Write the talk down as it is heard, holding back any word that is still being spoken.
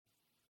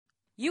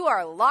You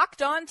are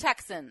Locked On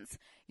Texans,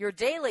 your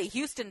daily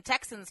Houston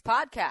Texans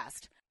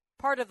podcast,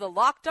 part of the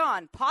Locked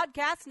On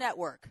Podcast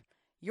Network,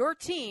 your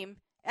team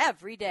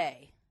every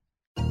day.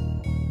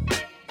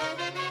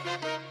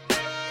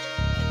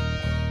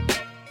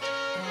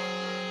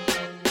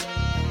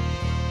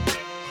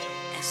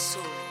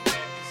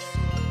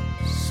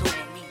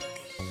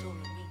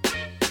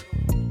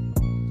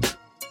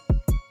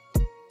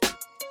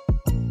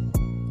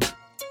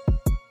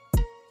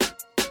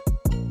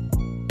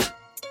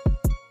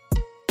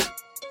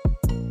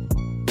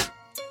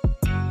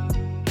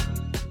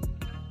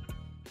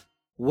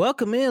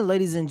 Welcome in,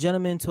 ladies and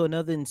gentlemen, to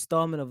another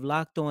installment of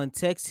Locked On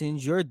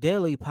Texans, your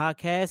daily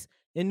podcast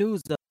and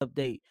news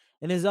update.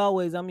 And as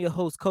always, I'm your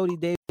host, Cody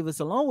Davis,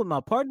 along with my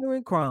partner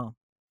in crime,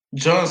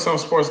 John Some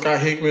Sports Guy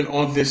Hickman,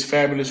 on this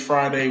fabulous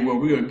Friday where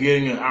we are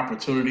getting an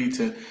opportunity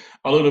to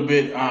a little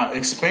bit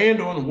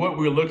expand on what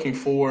we're looking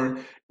for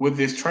with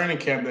this training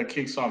camp that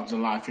kicks off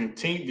July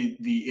 15th.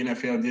 The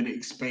NFL did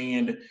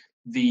expand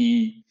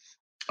the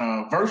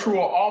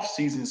virtual off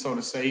season, so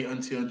to say,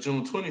 until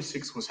June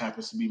 26th, which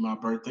happens to be my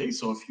birthday.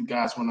 So if you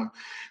guys want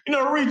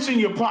to, reach in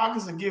your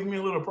pockets and give me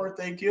a little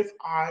birthday gift,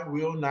 I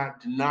will not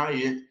deny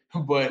it.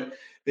 But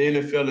the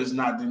NFL is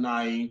not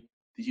denying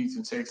the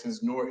Houston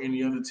Texans nor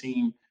any other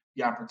team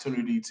the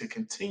opportunity to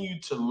continue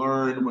to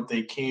learn what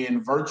they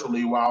can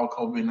virtually while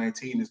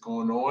COVID-19 is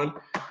going on.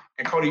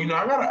 And Cody,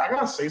 I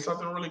gotta say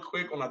something really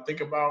quick when I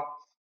think about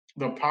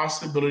the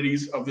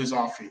possibilities of this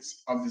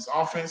offense, of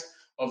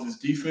this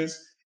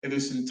defense, and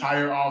this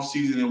entire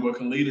offseason and what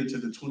can lead into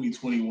the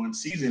 2021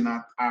 season.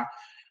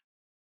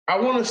 I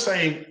want to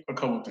say a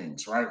couple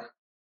things, right?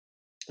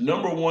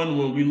 Number one,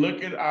 when we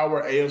look at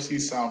our AFC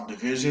South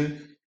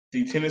division,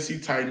 the Tennessee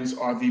Titans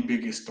are the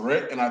biggest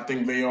threat, and I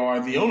think they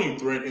are the only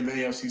threat in the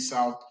AFC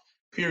South,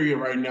 period,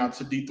 right now,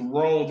 to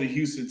dethrone the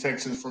Houston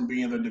Texans from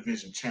being the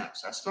division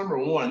champs. That's number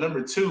one.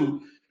 Number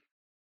two,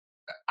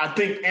 I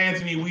think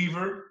Anthony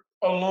Weaver,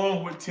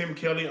 along with Tim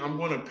Kelly, I'm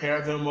going to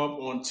pair them up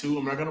on two.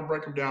 I'm not going to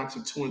break them down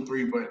to 2 and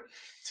 3, but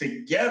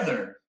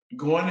together,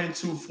 going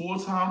into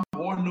full-time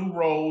or new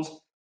roles,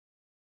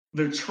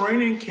 the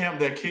training camp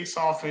that kicks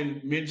off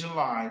in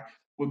mid-July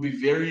would be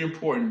very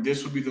important.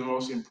 This would be the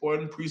most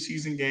important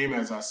preseason game,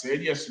 as I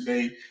said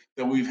yesterday,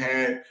 that we've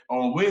had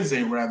on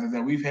Wednesday,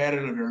 that we've had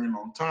in a very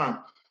long time.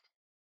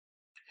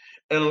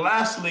 And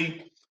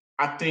lastly,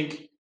 I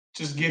think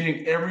just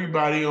getting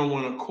everybody on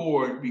one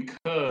accord,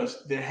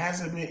 because there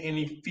hasn't been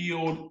any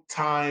field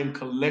time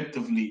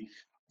collectively.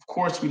 Of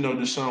course, we know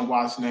Deshaun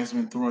Watson has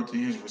been throwing to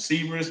his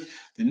receivers,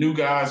 the new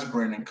guys,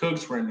 Brandon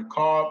Cooks, Brandon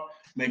Cobb,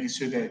 making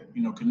sure that,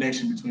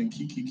 connection between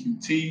Kiki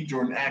QT,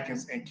 Jordan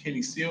Atkins, and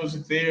Kenny Stills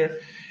is there.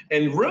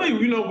 And really,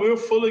 we're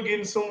fully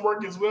getting some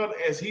work as well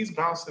as he's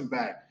bouncing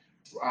back.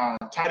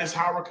 Titus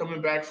Howard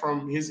coming back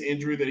from his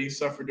injury that he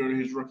suffered during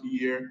his rookie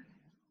year.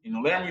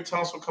 Laremy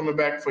Tunsil coming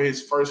back for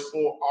his first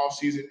full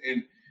offseason.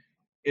 And,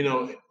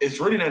 it's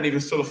really not even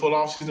still a full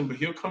offseason, but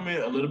he'll come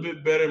in a little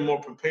bit better, more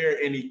prepared,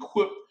 and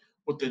equipped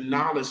with the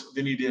knowledge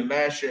than he did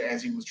last year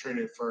as he was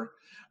traded for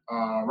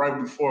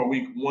right before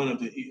week one of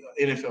the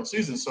NFL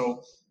season.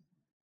 So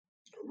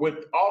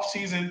with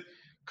offseason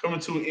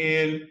coming to an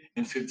end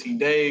in 15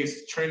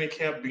 days, training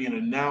camp being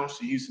announced,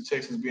 the Houston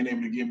Texans being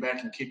able to get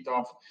back and kicked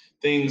off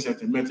things at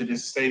the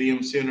Methodist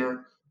Stadium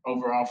Center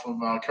over off of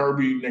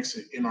Kirby next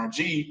to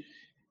NRG,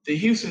 the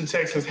Houston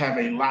Texans have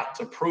a lot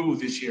to prove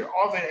this year.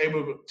 Are they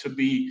able to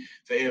be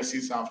the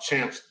AFC South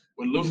champs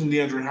with losing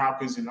DeAndre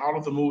Hopkins and all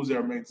of the moves that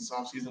are made this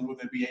offseason? Will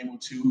they be able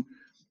to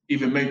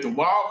even make the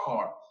wild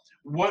card?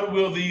 What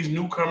will these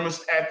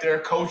newcomers at their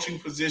coaching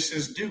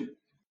positions do?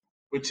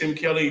 With Tim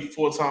Kelly,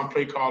 full-time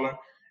play caller,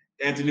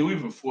 Anthony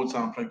Weaver,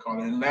 full-time play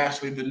caller, and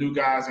lastly, the new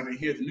guys that are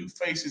here, the new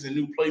faces and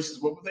new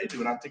places, what will they do?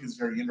 And I think it's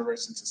very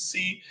interesting to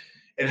see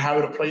and how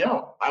it'll play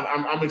out.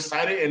 I'm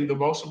excited, and the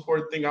most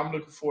important thing I'm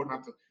looking for,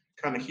 not to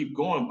kind of keep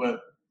going, but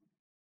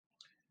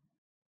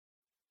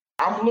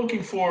I'm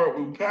looking for,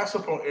 we passed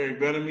up on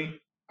Eric Bieniemy,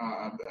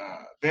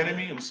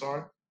 I'm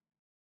sorry.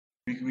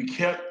 We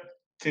kept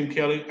Tim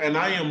Kelly, and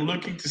I am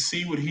looking to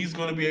see what he's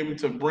going to be able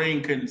to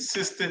bring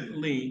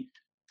consistently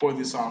for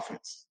this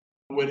offense.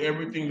 With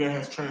everything that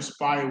has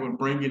transpired with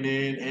bringing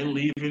in and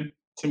leaving,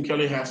 Tim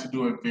Kelly has to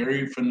do a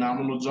very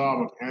phenomenal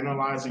job of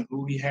analyzing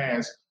who he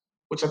has,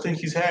 which I think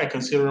he's had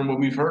considering what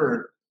we've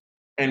heard,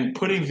 and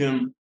putting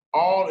them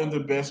all in the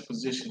best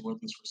position, whether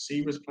it's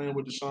receivers playing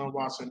with Deshaun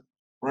Watson,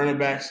 running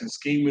backs, and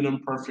scheming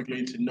them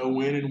perfectly to know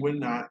when and when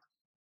not.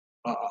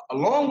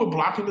 Along with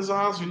blocking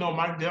designs,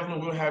 Mike Devlin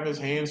will have his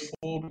hands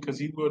full because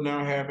he will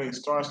now have a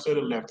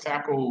star-studded left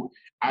tackle who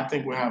I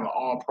think will have an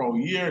all-pro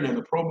year and then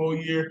a Pro Bowl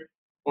year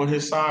on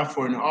his side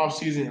for an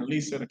offseason, at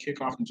least at a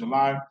kickoff in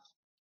July.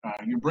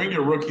 You bring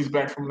your rookies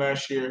back from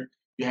last year.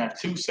 You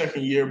have 2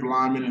 second-year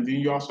linemen, and then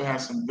you also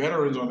have some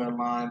veterans on that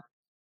line.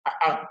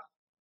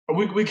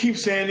 We keep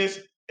saying this,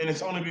 and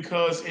it's only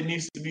because it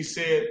needs to be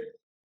said.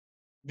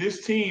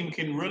 This team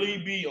can really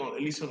be,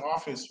 at least on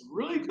offense,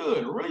 really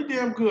good, really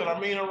damn good. I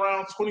mean,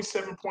 around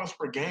 27 points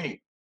per game.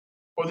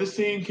 Or this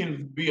team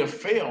can be a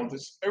fail.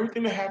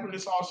 Everything that happened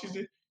this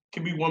offseason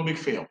can be one big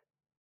fail.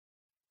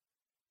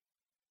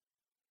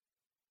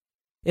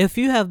 If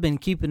you have been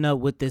keeping up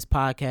with this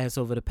podcast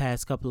over the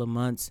past couple of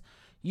months,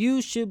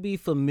 you should be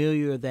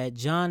familiar that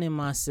John and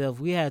myself,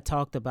 we had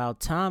talked about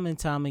time and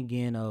time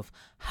again of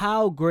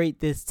how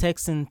great this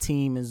Texan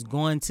team is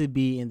going to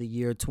be in the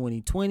year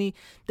 2020,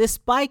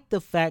 despite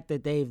the fact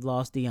that they've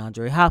lost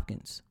DeAndre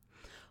Hopkins.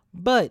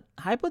 But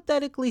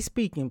hypothetically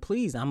speaking,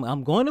 please,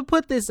 I'm going to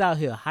put this out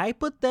here.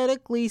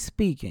 Hypothetically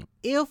speaking,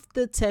 if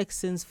the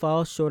Texans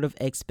fall short of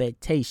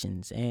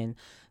expectations, and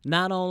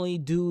not only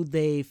do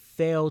they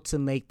fail to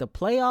make the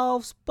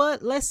playoffs,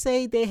 but let's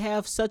say they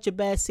have such a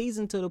bad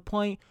season to the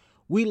point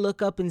we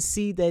look up and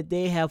see that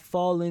they have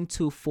fallen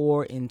to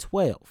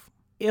 4-12.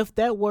 If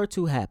that were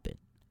to happen,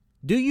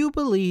 do you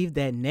believe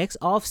that next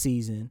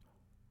offseason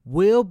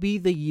will be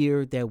the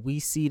year that we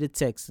see the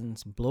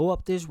Texans blow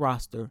up this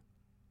roster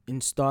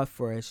and start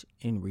fresh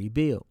and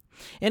rebuild?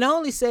 And I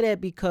only say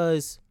that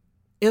because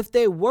if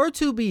they were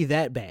to be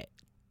that bad,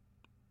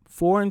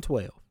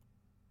 4-12,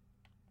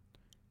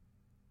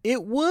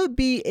 it would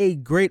be a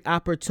great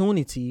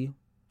opportunity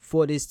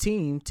for this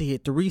team to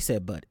hit the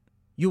reset button.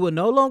 You will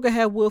no longer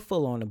have Will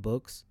Fuller on the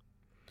books.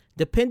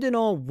 Depending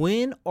on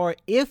when or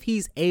if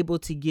he's able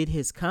to get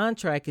his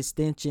contract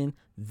extension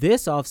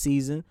this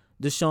offseason,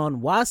 Deshaun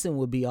Watson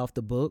will be off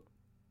the book.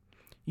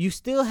 You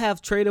still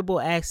have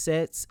tradable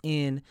assets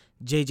in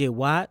J.J.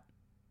 Watt,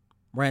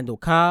 Randall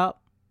Cobb,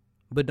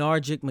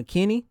 Benardrick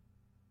McKinney.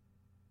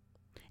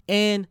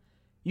 And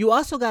you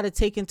also got to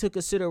take into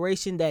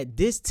consideration that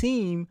this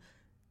team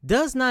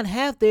does not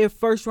have their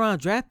first-round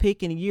draft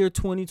pick in the year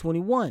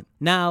 2021.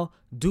 Now,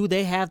 do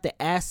they have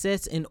the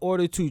assets in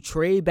order to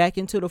trade back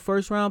into the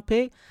first-round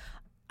pick?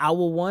 I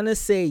will want to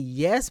say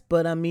yes,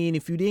 but I mean,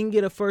 if you didn't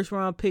get a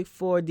first-round pick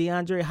for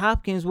DeAndre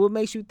Hopkins, what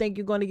makes you think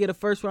you're going to get a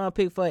first-round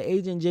pick for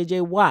agent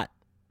J.J. Watt?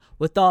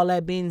 With all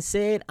that being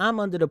said, I'm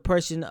under the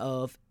pressure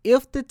of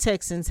if the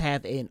Texans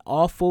have an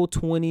awful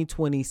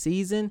 2020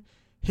 season,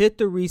 hit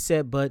the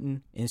reset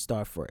button and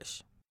start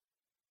fresh.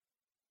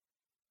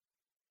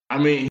 I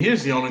mean,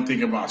 here's the only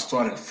thing about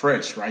starting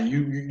fresh, right?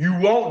 You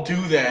won't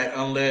do that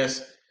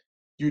unless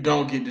you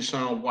don't get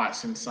Deshaun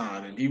Watson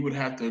signed, and he would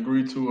have to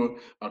agree to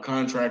a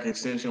contract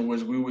extension,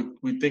 which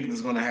we think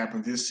is going to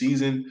happen this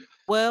season.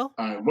 Well,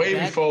 way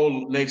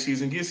before next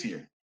season gets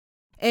here.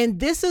 And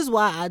this is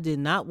why I did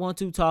not want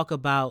to talk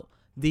about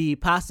the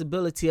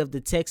possibility of the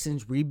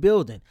Texans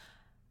rebuilding.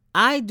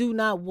 I do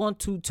not want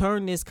to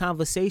turn this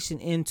conversation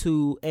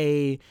into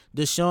a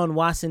Deshaun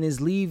Watson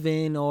is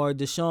leaving or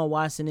Deshaun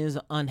Watson is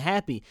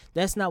unhappy.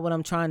 That's not what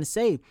I'm trying to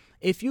say.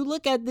 If you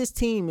look at this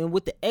team and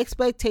with the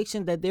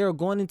expectation that they're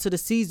going into the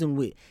season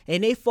with,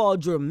 and they fall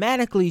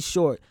dramatically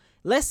short,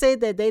 let's say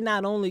that they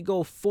not only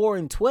go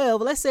 4-12,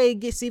 let's say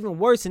it gets even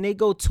worse and they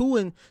go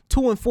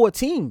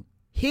 2-14.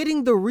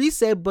 Hitting the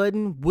reset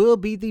button will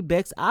be the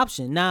best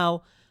option.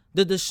 Now,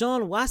 the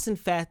Deshaun Watson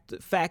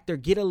factor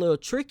get a little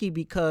tricky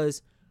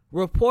because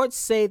reports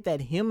say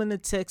that him and the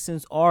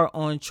Texans are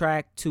on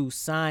track to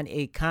sign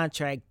a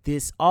contract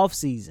this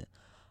offseason.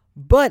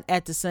 But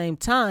at the same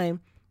time,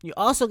 you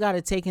also got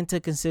to take into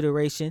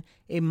consideration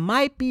it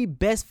might be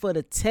best for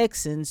the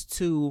Texans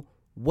to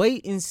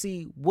wait and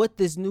see what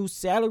this new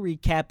salary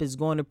cap is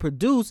going to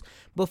produce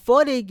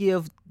before they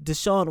give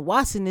Deshaun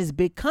Watson this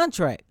big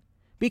contract.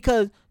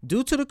 Because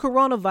due to the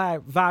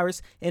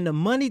coronavirus and the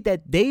money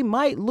that they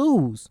might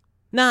lose.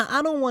 Now,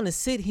 I don't want to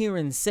sit here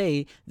and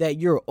say that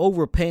you're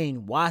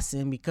overpaying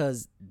Watson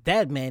because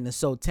that man is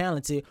so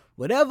talented.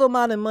 Whatever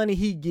amount of money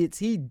he gets,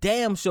 he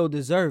damn sure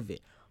deserve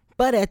it.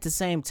 But at the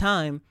same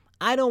time,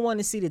 I don't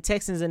want to see the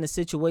Texans in a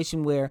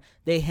situation where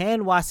they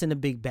hand Watson a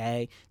big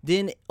bag.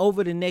 Then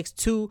over the next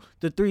 2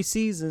 to 3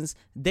 seasons,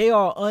 they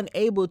are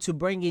unable to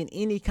bring in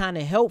any kind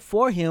of help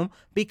for him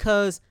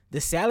because the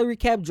salary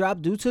cap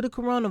dropped due to the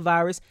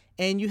coronavirus.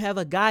 And you have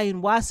a guy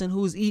in Watson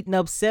who's eating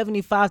up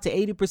 75 to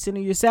 80%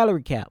 of your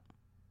salary cap.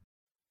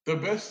 The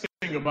best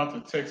thing about the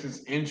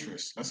Texans'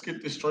 interest, let's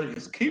get this straight,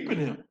 is keeping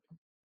him.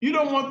 You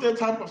don't want that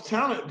type of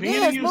talent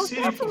being in your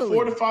city for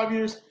 4 to 5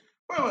 years.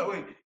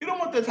 Wait. You don't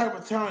want that type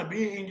of talent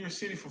being in your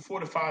city for 4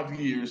 to 5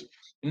 years.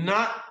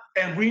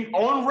 And we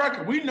on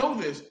record, we know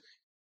this.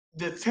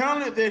 The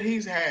talent that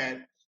he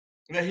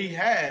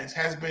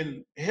has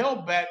been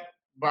held back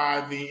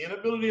by the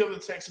inability of the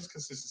Texans'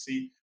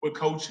 consistency with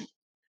coaching.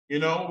 You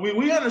know,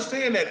 we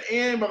understand that,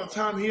 and by the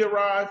time he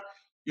arrived,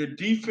 your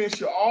defense,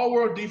 your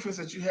all-world defense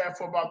that you have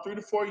for about 3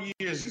 to 4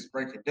 years just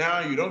break it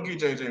down. You don't get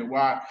J.J.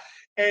 Watt.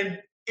 And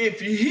if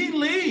he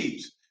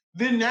leaves,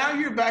 then now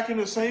you're back in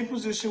the same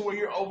position where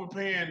you're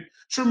overpaying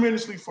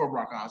tremendously for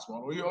Brock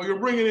Osweiler. Or you're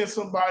bringing in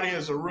somebody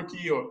as a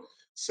rookie or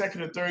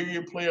second or third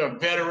year player, a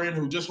veteran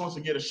who just wants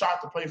to get a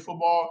shot to play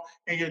football,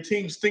 and your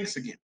team stinks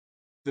again.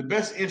 The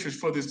best interest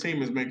for this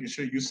team is making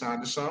sure you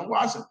sign Deshaun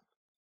Watson.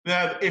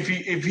 Now, if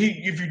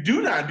you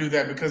do not do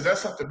that, because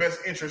that's not the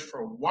best interest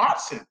for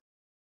Watson,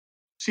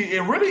 see,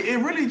 it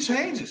really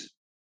changes.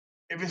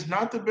 If it's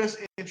not the best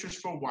interest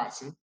for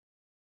Watson,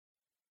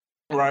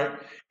 right,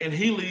 and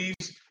he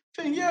leaves,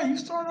 then yeah, you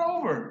start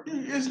over.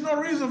 There's no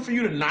reason for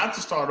you not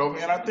to start over.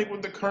 And I think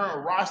with the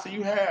current roster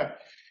you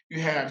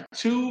have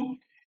 2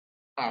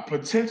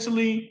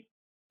 potentially,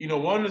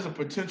 One is a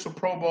potential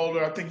Pro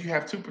Bowler. I think you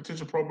have two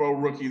potential Pro Bowl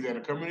rookies that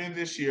are coming in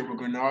this year with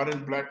Grenard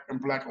and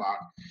Blacklock.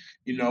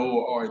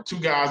 Or two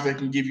guys that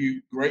can give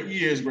you great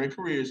years, great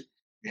careers.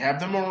 You have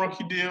them on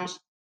rookie deals.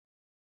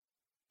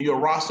 Your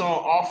roster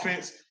on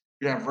offense,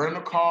 you have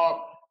Randall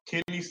Cobb,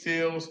 Kenny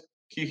Stills,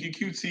 Kiki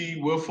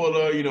QT, Will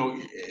Fuller.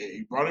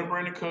 You brought in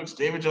Brandon Cooks,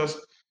 David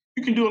Johnson.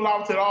 You can do a lot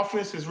with that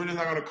offense. It's really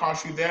not going to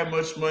cost you that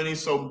much money.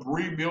 So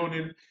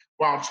rebuilding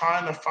while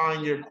trying to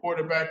find your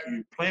quarterback, and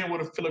you're playing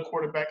with a filler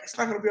quarterback, it's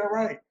not going to be all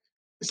right.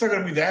 It's not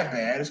going to be that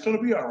bad. It's going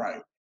to be all right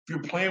if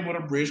you're playing with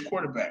a bridge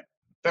quarterback.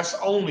 That is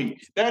only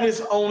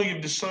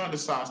if Deshaun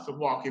decides to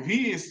walk. If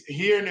he is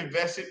here and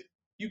invested,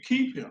 you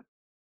keep him.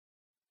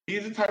 He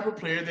is the type of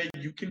player that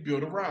you can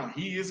build around.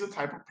 He is the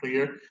type of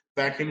player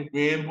that can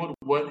win with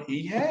what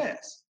he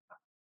has.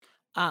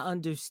 I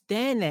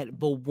understand that,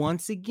 but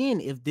once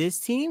again, if this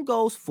team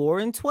goes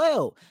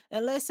 4-12,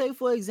 and let's say,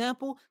 for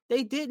example,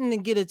 they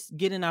didn't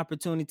get an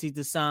opportunity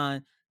to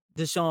sign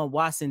Deshaun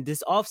Watson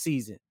this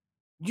offseason,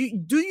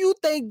 do you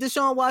think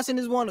Deshaun Watson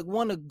is want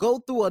to go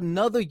through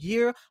another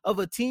year of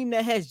a team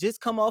that has just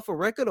come off a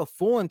record of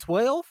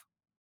 4-12?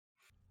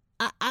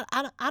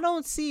 I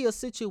don't see a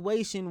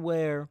situation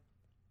where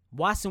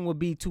Watson would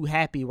be too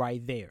happy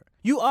right there.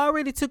 You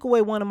already took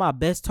away one of my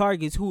best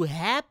targets who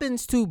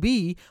happens to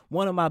be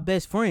one of my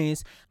best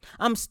friends.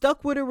 I'm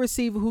stuck with a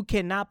receiver who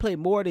cannot play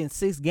more than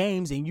 6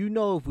 games. And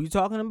if we're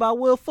talking about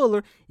Will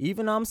Fuller,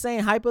 even though I'm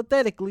saying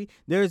hypothetically,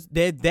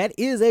 that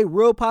is a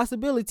real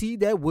possibility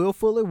that Will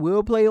Fuller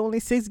will play only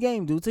 6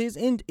 games due to his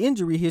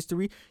injury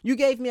history. You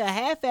gave me a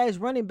half-ass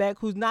running back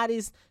who's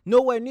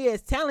nowhere near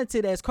as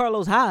talented as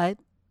Carlos Hyde.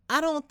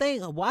 I don't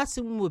think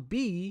Watson would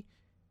be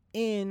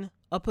in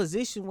a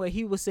position where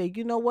he would say,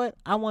 you know what,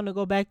 I want to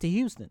go back to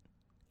Houston.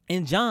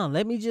 And John,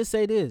 let me just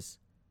say this.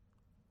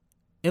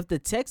 If the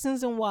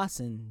Texans and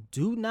Watson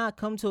do not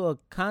come to a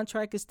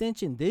contract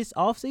extension this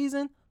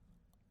offseason,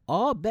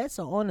 all bets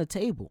are on the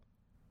table.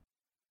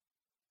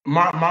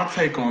 My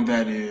take on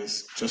that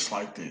is just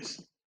like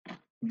this.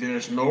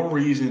 There's no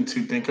reason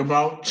to think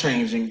about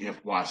changing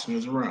if Watson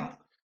is around.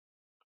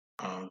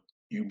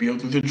 You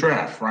build through the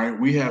draft, right?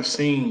 We have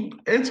seen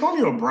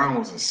Antonio Brown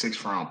was a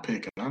 6th-round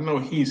pick, and I know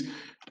he's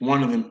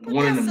one in a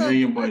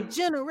million, but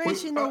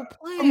generational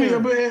player. I mean,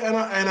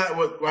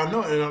 I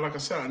know, and like I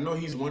said, I know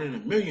he's 1 in a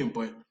million,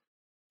 but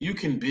you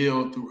can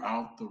build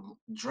throughout the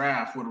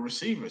draft with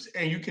receivers,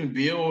 and you can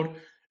build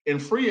in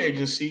free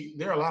agency.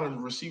 There are a lot of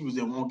receivers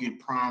that won't get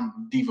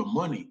prime diva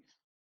money,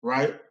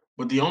 right?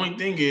 But the only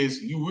thing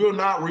is, you will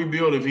not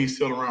rebuild if he's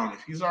still around.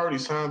 If he's already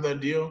signed that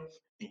deal,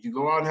 and you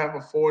go out and have a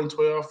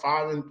 4-12,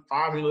 5-11,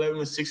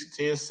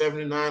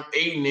 6-10, 7-9,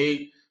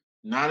 8-8,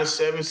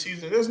 9-7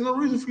 season, there's no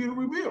reason for you to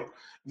rebuild.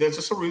 There's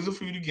just a reason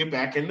for you to get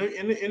back in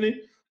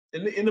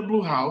the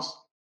blue house,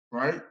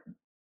 right?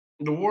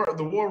 The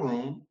war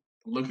room.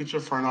 Look at your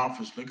front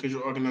office. Look at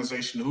your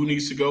organization. Who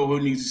needs to go? Who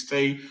needs to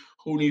stay?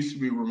 Who needs to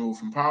be removed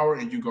from power?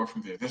 And you go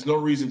from there. There's no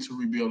reason to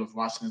rebuild if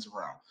Watson is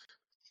around.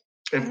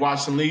 If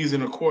Watson leaves,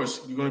 then of course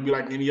you're going to be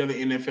like any other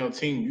NFL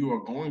team. You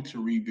are going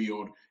to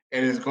rebuild,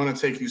 and it's going to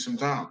take you some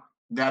time.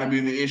 That'll be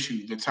the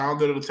issue. The time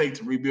that it'll take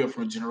to rebuild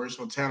from a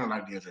generational talent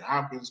like DeAndre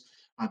Hopkins,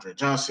 Andre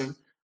Johnson,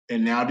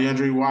 and now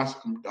Deshaun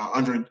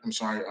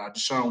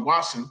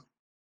Watson.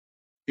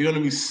 You're going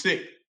to be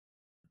sick.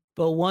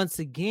 But once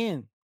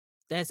again,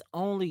 that's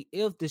only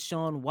if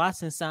Deshaun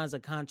Watson signs a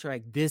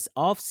contract this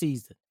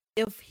offseason.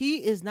 If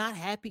he is not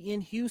happy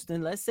in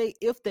Houston, let's say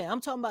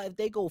I'm talking about if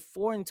they go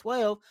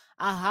 4-12,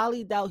 I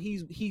highly doubt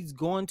he's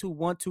going to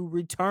want to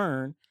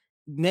return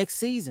next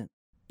season.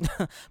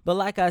 But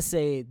like I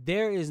said,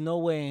 there is no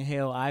way in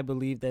hell I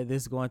believe that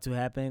this is going to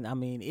happen. I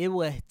mean, it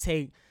would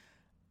take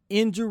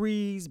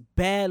injuries,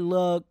 bad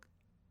luck,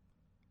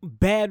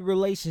 bad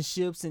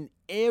relationships, and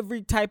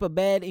every type of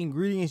bad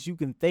ingredients you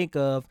can think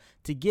of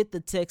to get the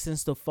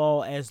Texans to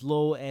fall as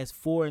low as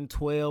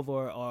 4-12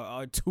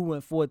 or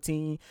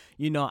 2-14.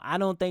 I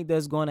don't think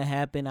that's going to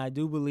happen. I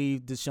do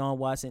believe Deshaun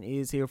Watson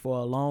is here for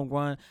a long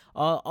run.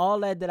 All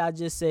that I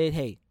just said,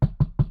 hey,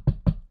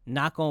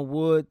 knock on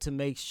wood to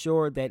make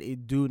sure that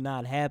it do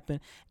not happen.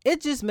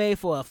 It just made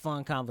for a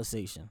fun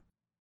conversation.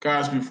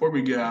 Guys, before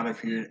we get out of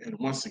here, and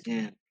once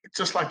again,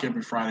 just like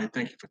every Friday,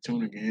 thank you for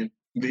tuning in.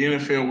 The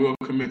NFL will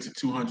commit to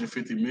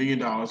 $250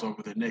 million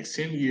over the next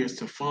 10 years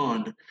to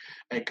fund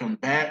a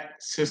combat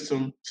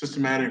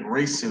systematic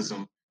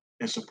racism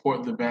and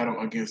support the battle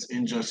against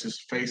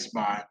injustice faced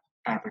by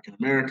African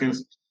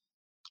Americans.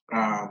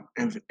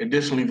 And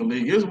additionally, the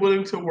league is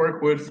willing to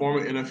work with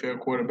former NFL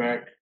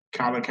quarterback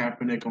Colin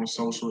Kaepernick on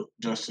social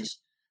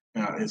justice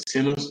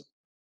incentives.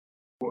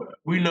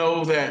 We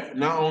know that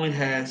not only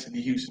has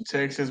the Houston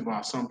Texans,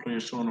 but some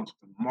players showing up to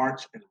the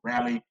march and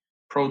rally,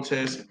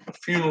 protests, and the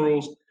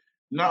funerals,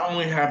 not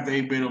only have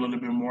they been a little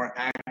bit more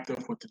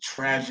active with the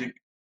tragic,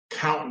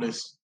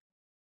 countless,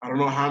 I don't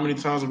know how many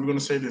times we're going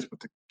to say this, but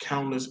the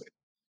countless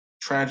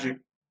tragic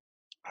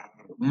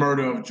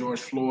murder of George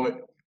Floyd,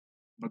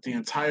 but the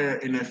entire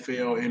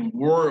NFL and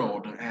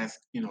world has,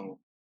 it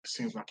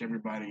seems like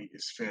everybody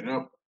is fed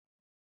up.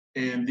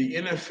 And the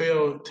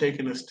NFL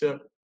taking a step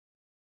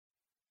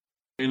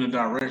in a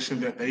direction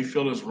that they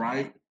feel is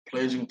right,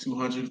 pledging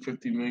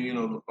 $250 million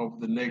over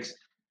the next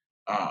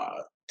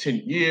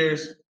 10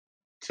 years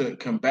to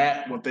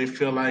combat what they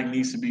feel like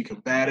needs to be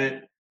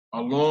combated,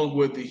 along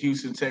with the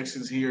Houston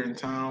Texans here in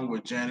town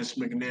with Janice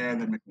McNair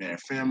and the McNair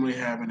family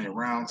having a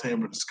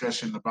roundtable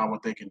discussion about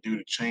what they can do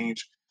to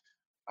change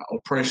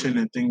oppression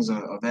and things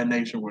of that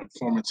nature with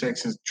former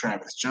Texans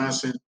Travis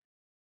Johnson.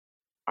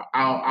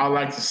 I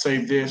like to say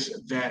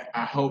this, that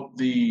I hope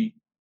the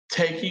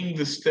taking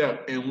the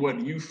step in what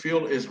you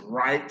feel is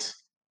right,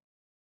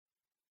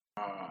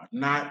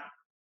 not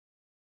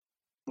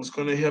what's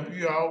going to help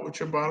you out with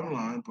your bottom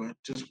line, but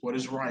just what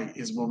is right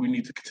is what we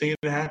need to continue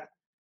to happen.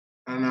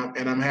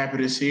 And I'm happy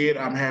to see it.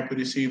 I'm happy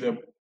to see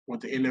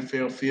what the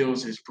NFL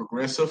feels is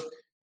progressive,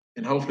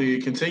 and hopefully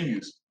it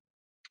continues.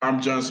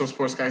 I'm John Some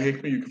Sports Guy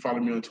Hickman. You can follow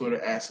me on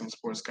Twitter at Some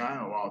Sports Guy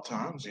at all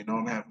times. You know,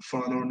 I'm having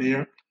fun on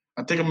there.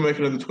 I think I'm going to make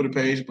another Twitter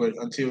page, but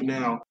until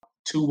now,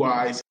 2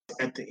 Y's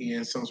at the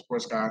end, Some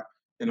Sports Guy.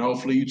 And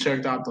hopefully you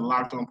checked out the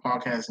Locked On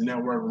Podcast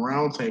Network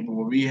Roundtable,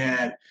 where we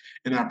had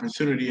an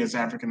opportunity as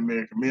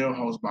African-American male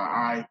host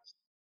by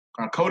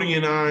Cody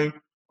and I,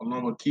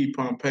 along with Keith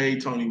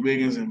Pompey, Tony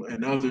Wiggins,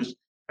 and others,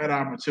 had an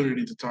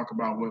opportunity to talk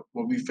about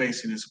what we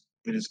face in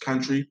this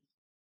country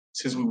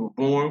since we were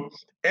born.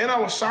 And I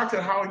was shocked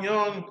at how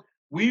young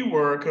we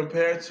were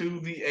compared to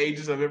the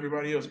ages of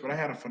everybody else. But I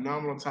had a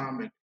phenomenal time,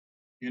 and,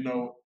 you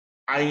know,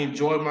 I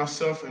enjoyed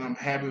myself, and I'm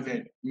happy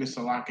that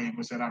Mr. Locke gave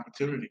us that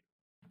opportunity.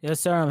 Yes,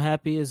 sir. I'm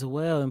happy as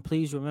well. And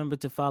please remember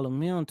to follow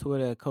me on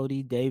Twitter at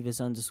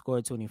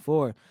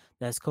CodyDavis_24.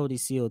 That's Cody,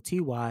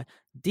 COTY,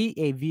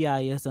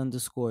 DAVIS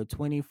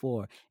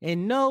 _24.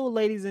 And no,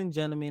 ladies and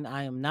gentlemen,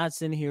 I am not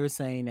sitting here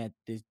saying that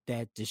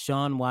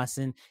Deshaun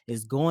Watson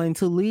is going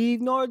to leave,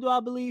 nor do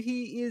I believe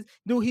he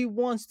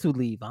wants to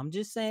leave. I'm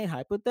just saying,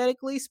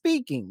 hypothetically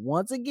speaking,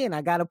 once again,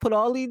 I got to put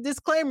all these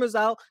disclaimers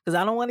out because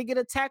I don't want to get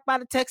attacked by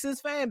the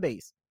Texans fan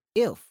base.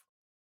 If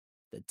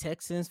the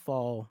Texans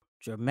fall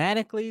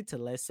dramatically to,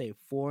 let's say,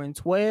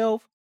 4-12,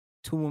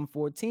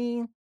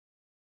 2-14,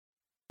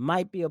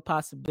 might be a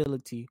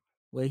possibility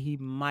where he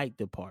might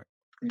depart.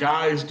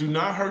 Guys, do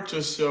not hurt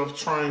yourself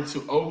trying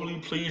to overly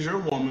please your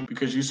woman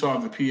because you saw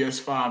the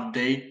PS5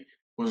 date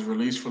was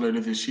released for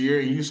later this year,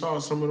 and you saw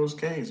some of those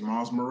games.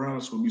 Miles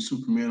Morales will be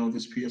Superman on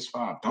this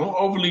PS5. Don't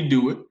overly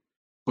do it,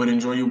 but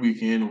enjoy your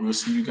weekend, and we'll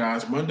see you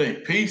guys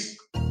Monday. Peace.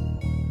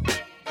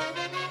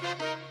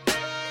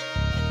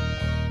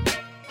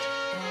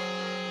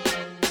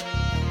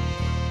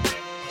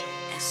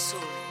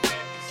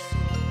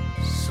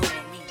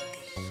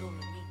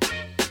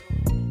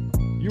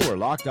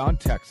 Locked On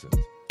Texans,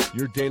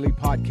 your daily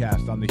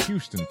podcast on the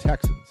Houston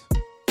Texans,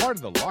 part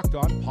of the Locked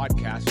On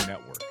Podcast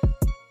Network.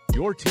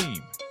 Your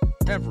team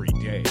every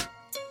day.